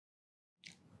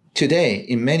Today,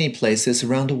 in many places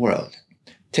around the world,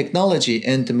 technology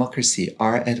and democracy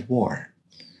are at war.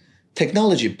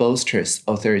 Technology bolsters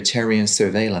authoritarian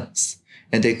surveillance,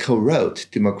 and they corrode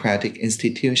democratic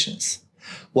institutions,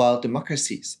 while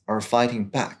democracies are fighting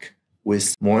back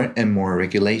with more and more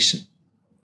regulation.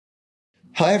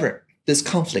 However, this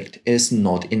conflict is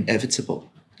not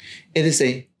inevitable. It is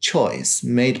a choice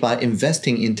made by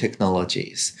investing in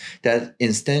technologies that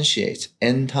instantiate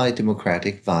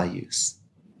anti-democratic values.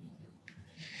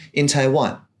 In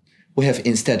Taiwan, we have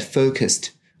instead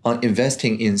focused on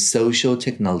investing in social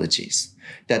technologies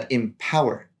that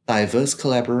empower diverse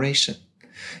collaboration,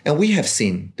 and we have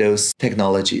seen those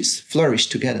technologies flourish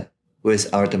together with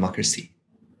our democracy.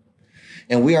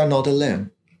 And we are not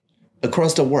alone.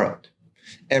 Across the world,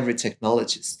 every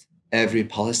technologist, every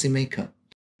policymaker,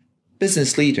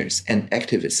 business leaders and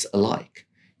activists alike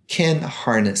can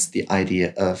harness the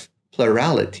idea of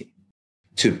plurality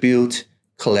to build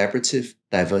collaborative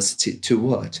diversity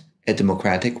toward a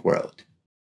democratic world.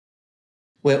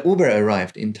 When Uber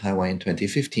arrived in Taiwan in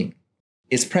 2015,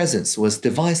 its presence was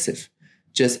divisive,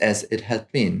 just as it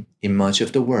had been in much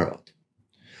of the world.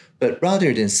 But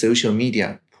rather than social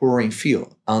media pouring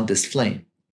fuel on this flame,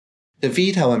 the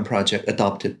V-Taiwan project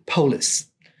adopted PDIS,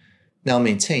 now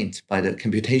maintained by the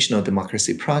Computational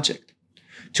Democracy Project,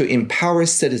 to empower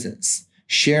citizens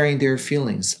sharing their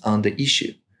feelings on the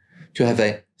issue, to have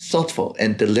a thoughtful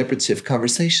and deliberative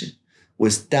conversation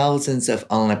with thousands of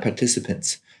online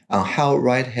participants on how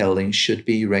ride-hailing should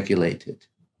be regulated.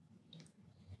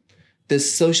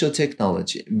 This social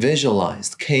technology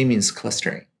visualized k-means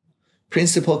clustering,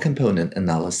 principal component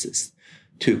analysis,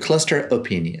 to cluster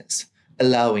opinions,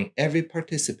 allowing every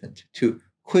participant to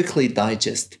quickly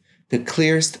digest the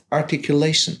clearest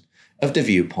articulation of the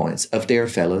viewpoints of their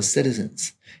fellow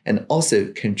citizens and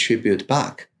also contribute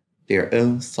back their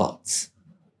own thoughts.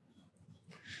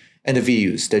 And the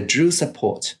views that drew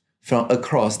support from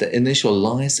across the initial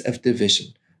lines of division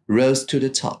rose to the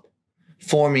top,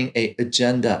 forming an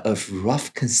agenda of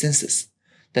rough consensus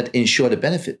that ensured the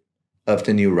benefit of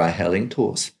the new ride-hailing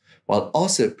tools while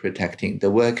also protecting the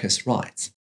workers'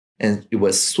 rights, and it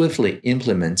was swiftly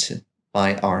implemented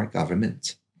by our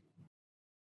government.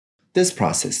 This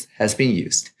process has been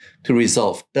used to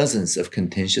resolve dozens of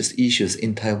contentious issues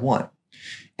in Taiwan,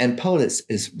 and PDIS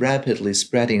is rapidly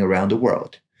spreading around the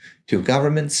world to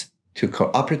governments, to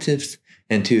cooperatives,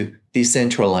 and to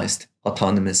decentralized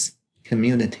autonomous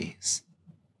communities.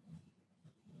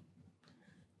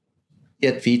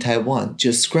 Yet V-Taiwan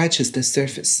just scratches the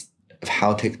surface of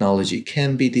how technology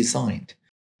can be designed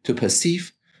to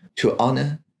perceive, to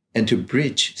honor, and to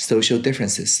bridge social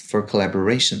differences for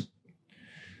collaboration.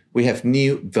 We have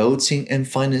new voting and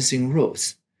financing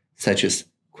rules, such as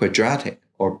quadratic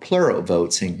or plural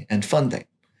voting and funding,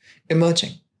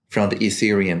 emerging from the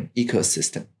Ethereum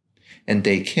ecosystem, and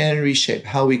they can reshape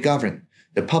how we govern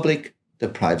the public, the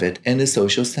private, and the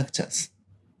social sectors.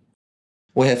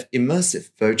 We have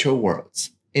immersive virtual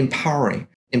worlds, empowering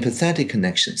empathetic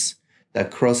connections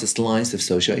that crosses lines of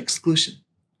social exclusion.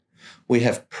 We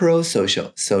have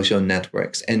pro-social social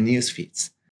networks and news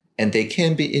feeds, and they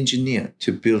can be engineered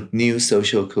to build new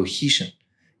social cohesion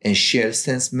and shared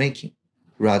sense-making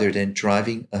rather than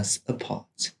driving us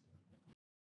apart.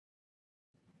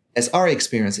 As our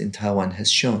experience in Taiwan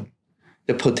has shown,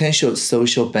 the potential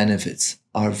social benefits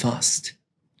are vast.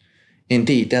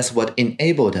 Indeed, that's what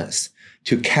enabled us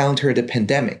to counter the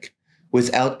pandemic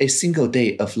without a single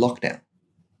day of lockdown.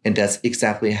 And that's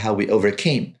exactly how we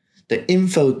overcame the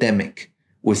infodemic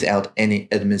without any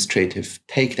administrative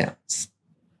takedowns.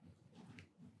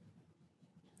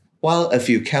 While a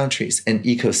few countries and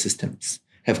ecosystems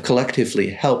have collectively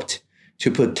helped to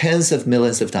put tens of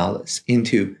millions of dollars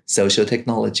into social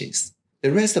technologies,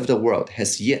 the rest of the world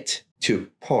has yet to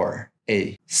pour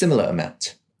a similar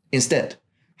amount. Instead,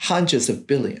 hundreds of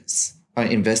billions are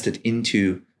invested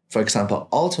into, for example,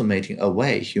 automating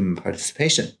away human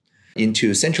participation,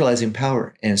 into centralizing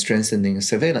power and strengthening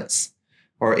surveillance,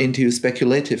 or into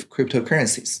speculative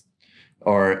cryptocurrencies,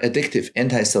 or addictive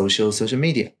antisocial social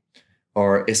media,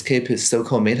 or escapist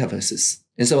so-called metaverses,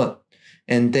 and so on.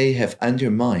 And they have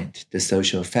undermined the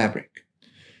social fabric.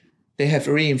 They have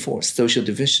reinforced social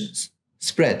divisions,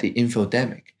 spread the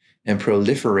infodemic, and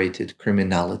proliferated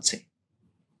criminality.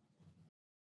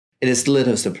 It is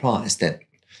little surprise then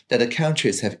that the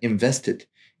countries have invested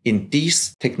in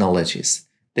these technologies.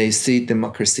 They see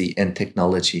democracy and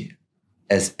technology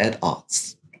as at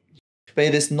odds. But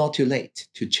it is not too late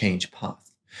to change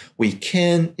path. We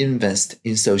can invest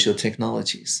in social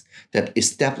technologies that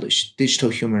establish digital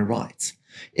human rights,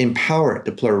 empower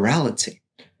the plurality,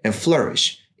 and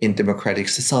flourish in democratic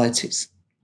societies,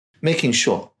 making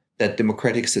sure that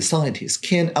democratic societies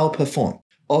can outperform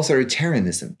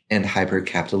authoritarianism and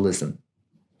hypercapitalism.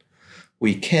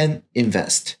 We can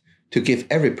invest to give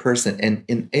every person an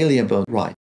inalienable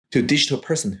right to digital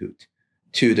personhood,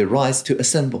 to the rights to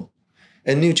assemble.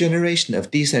 A new generation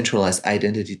of decentralized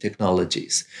identity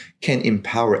technologies can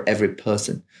empower every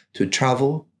person to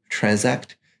travel,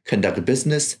 transact, conduct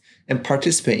business, and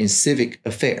participate in civic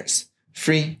affairs,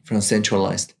 free from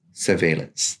centralized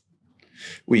surveillance.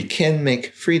 We can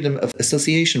make freedom of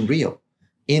association real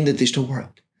in the digital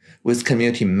world, with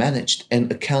community-managed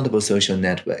and accountable social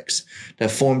networks that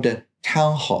form the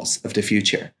town halls of the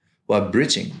future, while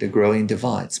bridging the growing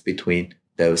divides between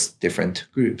those different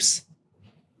groups.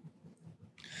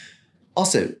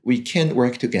 Also, we can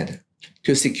work together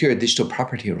to secure digital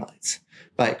property rights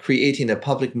by creating the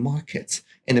public markets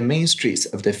and the main streets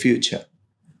of the future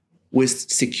with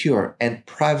secure and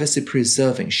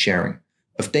privacy-preserving sharing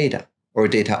of data or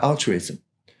data altruism,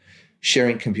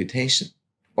 sharing computation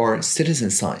or citizen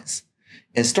science,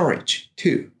 and storage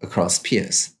too across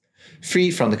peers, free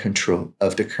from the control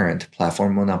of the current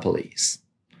platform monopolies.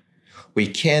 We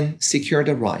can secure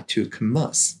the right to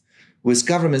commerce with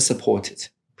government-supported,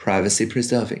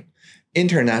 privacy-preserving,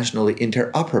 internationally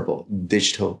interoperable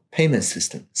digital payment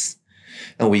systems.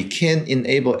 And we can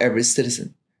enable every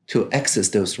citizen to access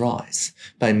those rights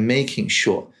by making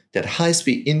sure that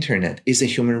high-speed internet is a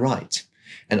human right,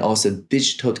 and also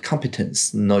digital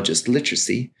competence, not just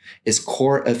literacy, is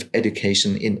core of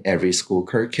education in every school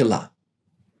curricula.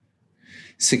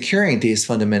 Securing these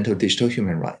fundamental digital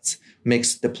human rights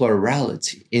makes the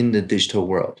plurality in the digital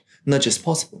world not just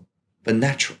possible, but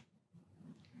natural.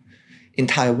 In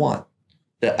Taiwan,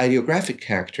 the ideographic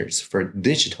characters for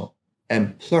digital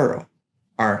and plural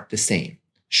are the same,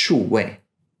 数位.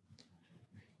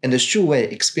 And the 数位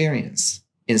experience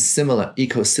in similar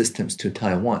ecosystems to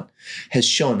Taiwan has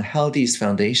shown how these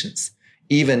foundations,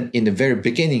 even in the very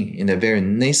beginning, in a very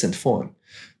nascent form,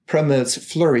 promotes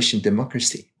flourishing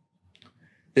democracy.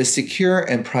 The secure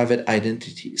and private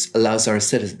identities allows our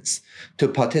citizens to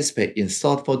participate in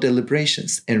thoughtful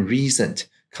deliberations and reasoned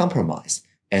compromise,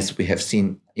 as we have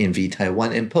seen in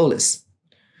Taiwan and Polis,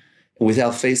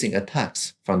 without facing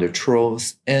attacks from the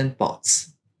trolls and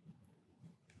bots.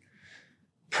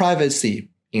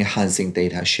 Privacy-enhancing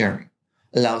data sharing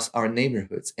allows our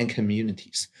neighborhoods and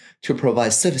communities to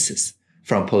provide services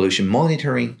from pollution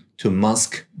monitoring to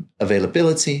mosque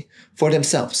availability for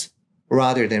themselves,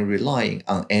 rather than relying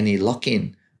on any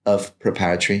lock-in of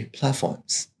proprietary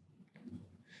platforms.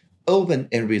 Open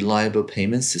and reliable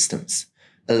payment systems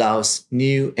allows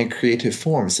new and creative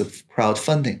forms of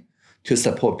crowdfunding to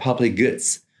support public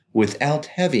goods without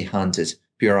heavy-handed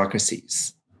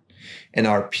bureaucracies. And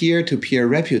our peer-to-peer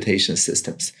reputation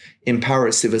systems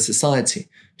empower civil society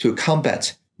to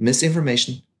combat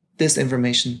misinformation,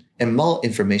 disinformation, and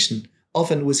malinformation,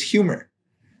 often with humor.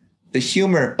 The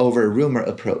humor over rumor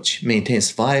approach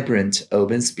maintains vibrant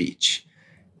open speech.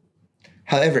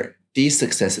 However, these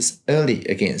successes only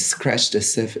again scratch the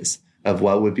surface of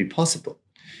what would be possible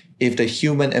if the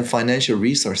human and financial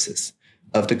resources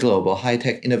of the global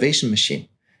high-tech innovation machine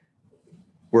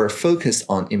were focused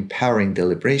on empowering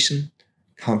deliberation,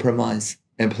 compromise,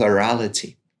 and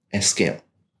plurality at scale.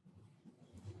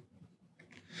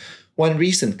 One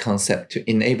recent concept to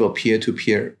enable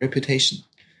peer-to-peer reputation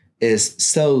is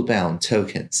soul-bound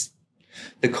tokens.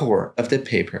 The core of the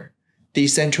paper,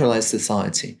 Decentralized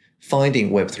Society Finding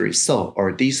Web3 Soul,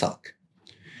 or DSOC,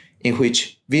 in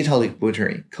which Vitalik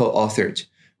Buterin co-authored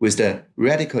with the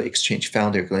Radical Exchange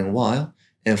founder Glenn Weil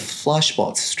and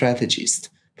Flashbot strategist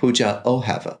Pooja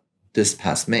Ohava this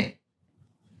past May.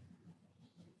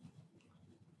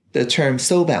 The term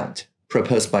soulbound,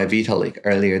 proposed by Vitalik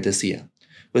earlier this year,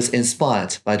 was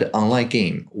inspired by the online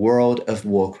game World of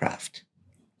Warcraft.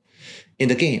 In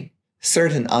the game,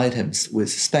 certain items with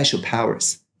special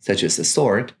powers, such as a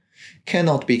sword,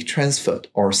 cannot be transferred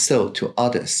or sold to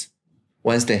others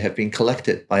once they have been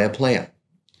collected by a player.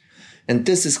 And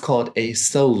this is called a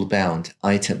soul-bound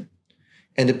item.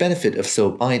 And the benefit of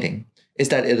soul binding is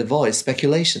that it avoids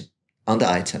speculation on the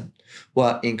item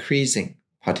while increasing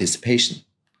participation.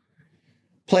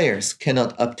 Players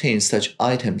cannot obtain such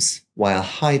items while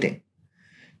hiding.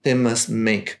 They must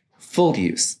make full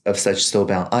use of such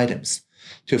soul-bound items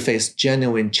to face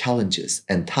genuine challenges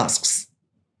and tasks.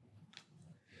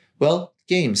 Well,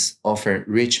 games offer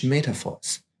rich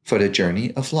metaphors for the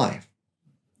journey of life.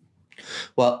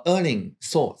 While earning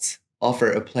swords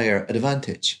offer a player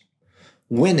advantage,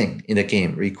 winning in the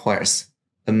game requires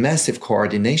a massive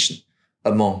coordination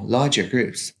among larger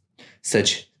groups,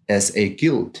 such as a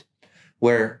guild,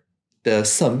 where the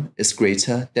sum is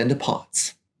greater than the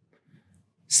parts.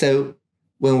 So,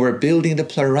 when we're building the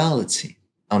plurality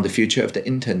on the future of the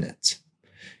internet,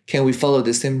 can we follow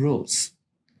the same rules?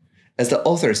 As the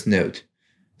authors note,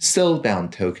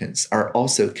 soul-bound tokens are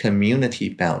also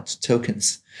community-bound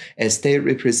tokens, as they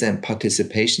represent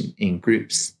participation in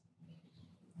groups.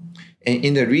 And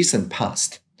in the recent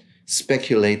past,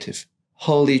 speculative,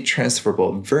 wholly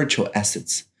transferable virtual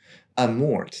assets are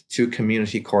moored to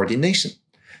community coordination,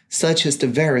 such as the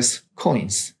various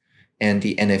coins and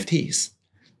the NFTs.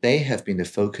 They have been the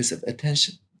focus of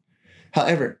attention.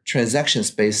 However, transactions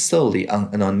based solely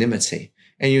on anonymity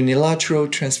and unilateral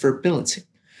transferability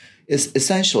is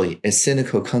essentially a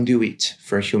cynical conduit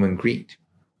for human greed.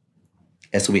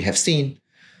 As we have seen,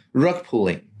 rug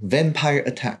pulling, vampire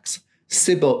attacks,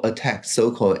 Sybil attack,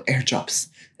 so-called airdrops,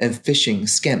 and phishing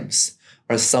scams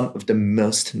are some of the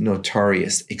most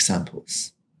notorious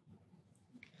examples.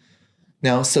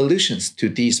 Now, solutions to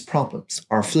these problems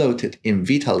are floated in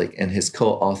Vitalik and his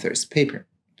co-author's paper.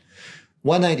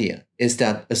 One idea is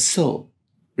that a soul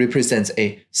represents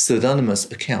a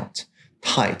pseudonymous account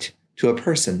tied to a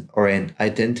person or an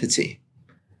identity.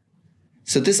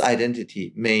 So this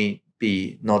identity may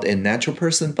be not a natural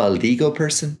person, but a legal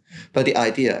person. But the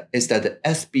idea is that the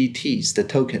SBTs, the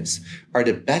tokens, are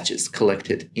the badges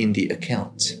collected in the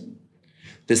account.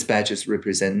 These badges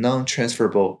represent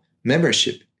non-transferable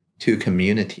membership to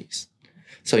communities.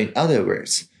 So in other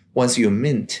words, once you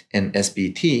mint an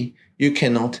SBT, you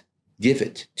cannot give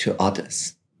it to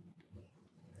others.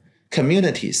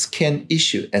 Communities can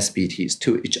issue SBTs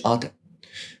to each other.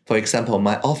 For example,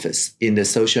 my office in the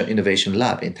Social Innovation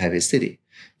Lab in Taipei City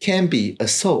can be a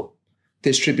soul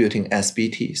distributing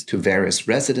SBTs to various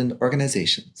resident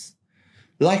organizations.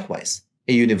 Likewise,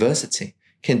 a university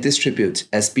can distribute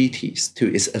SBTs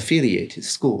to its affiliated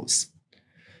schools.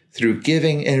 Through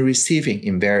giving and receiving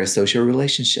in various social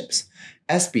relationships,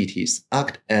 SBTs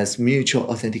act as mutual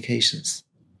authentications.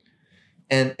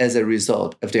 And as a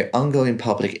result of their ongoing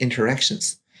public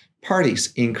interactions,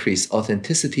 parties increase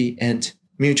authenticity and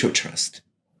mutual trust.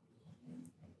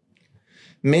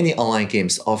 Many online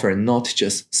games offer not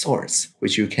just swords,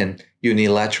 which you can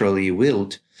unilaterally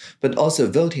wield, but also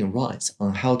voting rights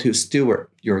on how to steward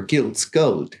your guild's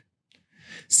gold.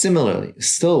 Similarly,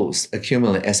 souls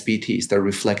accumulate SBTs that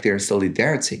reflect their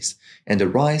solidarities and the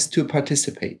rise to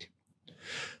participate.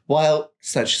 While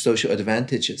such social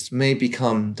advantages may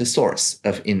become the source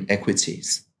of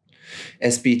inequities,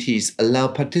 SBTs allow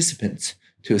participants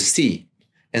to see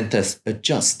and thus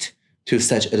adjust to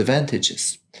such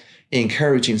advantages,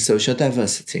 encouraging social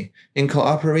diversity and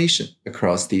cooperation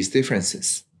across these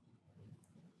differences.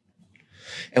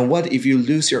 And what if you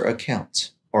lose your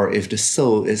account, or if the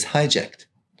soul is hijacked?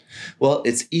 Well,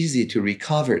 it's easy to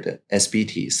recover the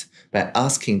SBTs by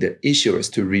asking the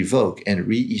issuers to revoke and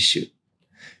reissue.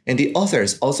 And the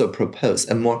authors also propose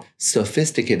a more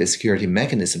sophisticated security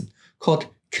mechanism called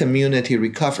community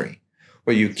recovery,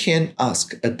 where you can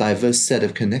ask a diverse set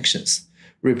of connections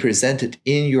represented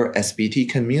in your SBT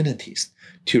communities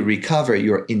to recover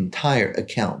your entire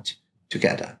account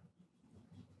together.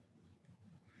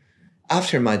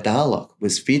 After my dialogue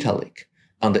with Vitalik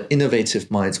on the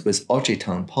Innovative Minds with Audrey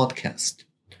Tang podcast,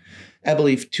 I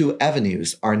believe two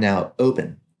avenues are now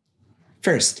open.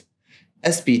 First,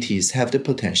 SBTs have the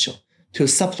potential to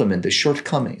supplement the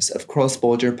shortcomings of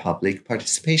cross-border public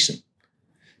participation.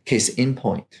 Case in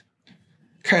point,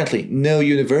 currently no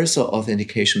universal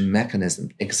authentication mechanism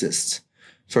exists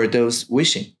for those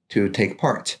wishing to take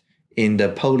part in the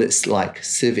polis-like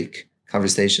civic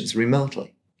conversations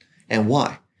remotely. And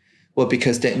why? Well,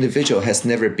 because the individual has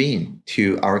never been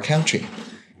to our country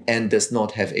and does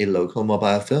not have a local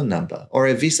mobile phone number or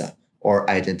a visa or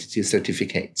identity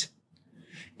certificate.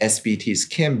 SBTs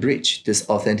can bridge this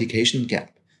authentication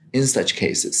gap in such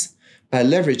cases by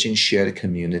leveraging shared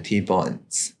community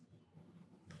bonds.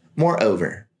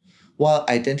 Moreover, while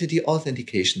identity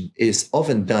authentication is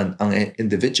often done on an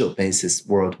individual basis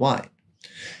worldwide,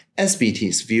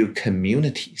 SBTs view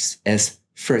communities as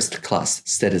first-class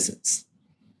citizens.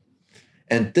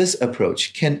 And this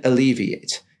approach can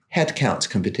alleviate headcount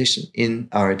competition in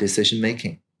our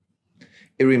decision-making.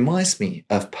 It reminds me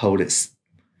of Polis.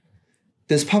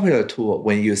 This popular tool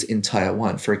when used in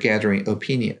Taiwan for gathering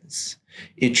opinions.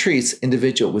 It treats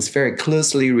individuals with very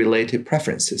closely related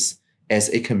preferences as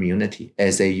a community,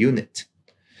 as a unit.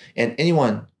 And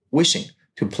anyone wishing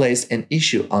to place an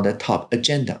issue on the top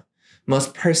agenda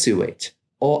must persuade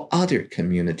all other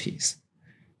communities.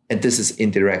 And this is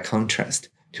in direct contrast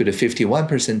to the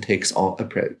 51% takes-all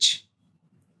approach.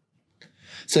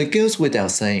 So it goes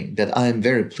without saying that I am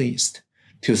very pleased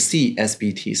to see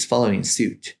SBTs following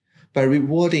suit by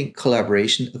rewarding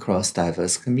collaboration across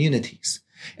diverse communities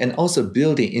and also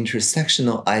building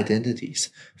intersectional identities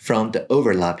from the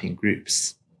overlapping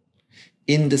groups.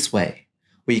 In this way,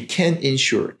 we can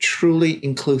ensure truly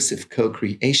inclusive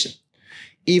co-creation,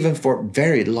 even for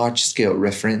very large-scale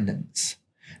referendums.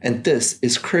 And this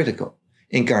is critical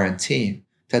in guaranteeing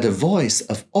that the voice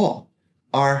of all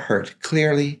are heard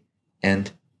clearly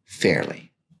and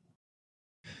fairly.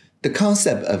 The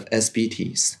concept of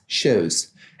SBTs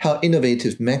shows how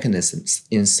innovative mechanisms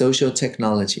in social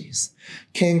technologies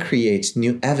can create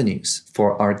new avenues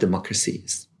for our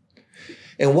democracies.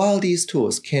 And while these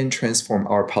tools can transform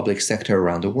our public sector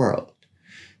around the world,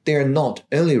 they are not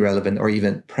only relevant or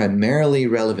even primarily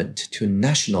relevant to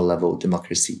national-level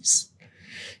democracies.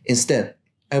 Instead,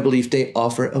 I believe they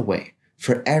offer a way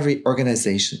for every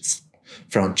organization,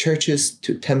 from churches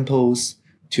to temples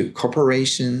to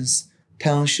corporations,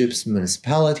 townships,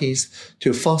 municipalities,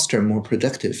 to foster more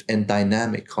productive and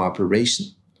dynamic cooperation.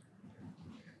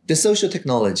 The social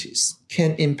technologies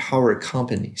can empower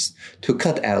companies to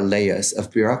cut out layers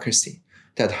of bureaucracy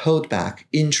that hold back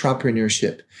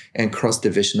entrepreneurship and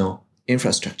cross-divisional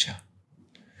infrastructure.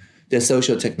 The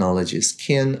social technologies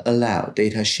can allow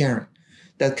data sharing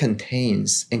that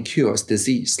contains and cures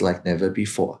disease like never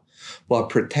before, while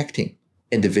protecting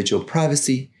individual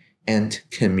privacy and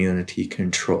community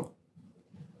control.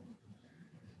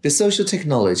 The social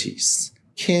technologies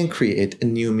can create a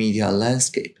new media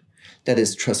landscape that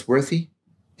is trustworthy,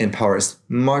 empowers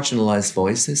marginalized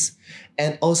voices,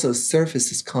 and also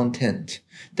surfaces content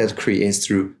that creates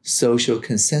through social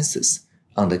consensus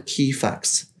on the key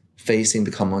facts facing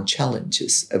the common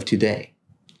challenges of today.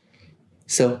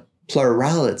 So,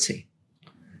 plurality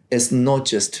is not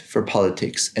just for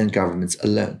politics and governments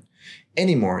alone,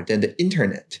 any more than the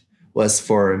internet was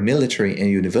for military and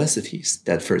universities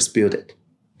that first built it.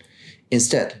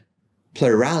 Instead,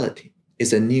 plurality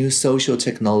is a new social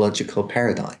technological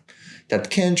paradigm that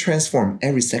can transform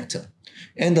every sector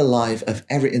and the life of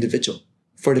every individual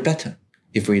for the better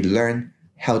if we learn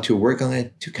how to work on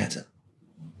it together.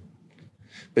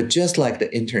 But just like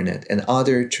the internet and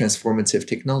other transformative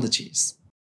technologies,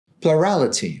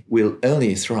 plurality will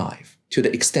only thrive to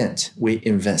the extent we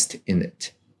invest in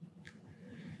it.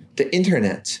 The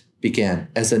internet began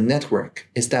as a network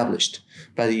established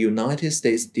by the United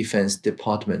States Defense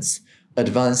Department's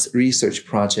Advanced Research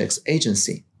Projects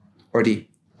Agency, or the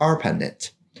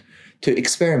ARPANET, to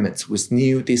experiment with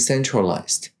new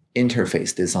decentralized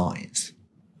interface designs.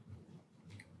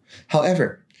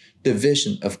 However, the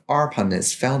vision of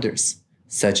ARPANET's founders,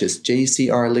 such as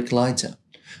J.C.R. Licklider,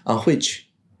 on which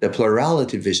the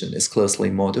plurality vision is closely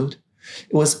modeled,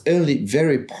 was only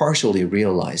very partially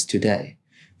realized today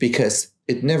because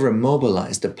it never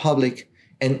mobilized the public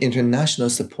and international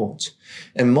support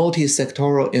and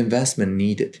multi-sectoral investment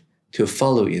needed to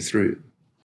follow it through.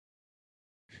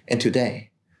 And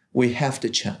today, we have the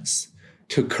chance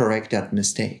to correct that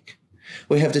mistake.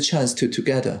 We have the chance to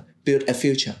together build a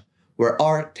future where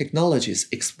our technologies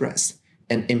express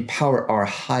and empower our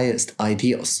highest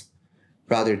ideals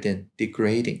rather than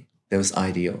degrading those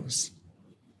ideals.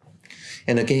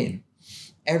 And again,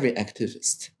 every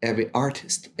activist, every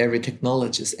artist, every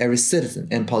technologist, every citizen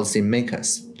and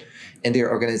policymakers and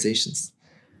their organizations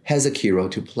has a key role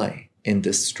to play in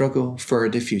the struggle for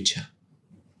the future.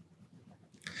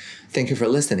 Thank you for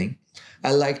listening.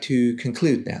 I'd like to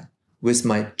conclude now with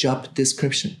my job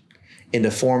description in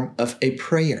the form of a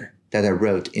prayer that I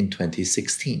wrote in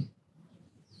 2016.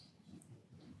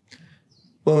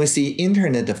 When we see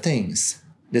Internet of Things,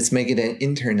 let's make it an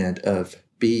Internet of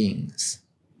Beings.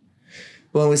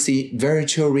 When we see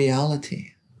virtual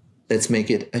reality, let's make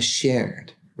it a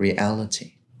shared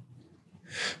reality.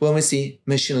 When we see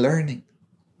machine learning,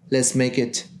 let's make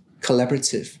it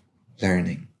collaborative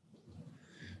learning.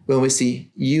 When we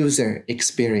see user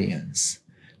experience,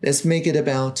 let's make it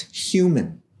about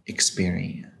human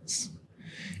experience.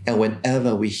 And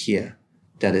whenever we hear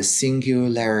that a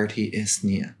singularity is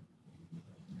near,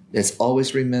 let's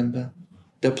always remember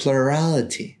the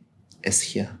plurality is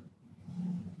here.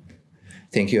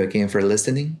 Thank you again for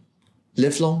listening.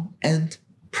 Live long and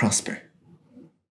prosper.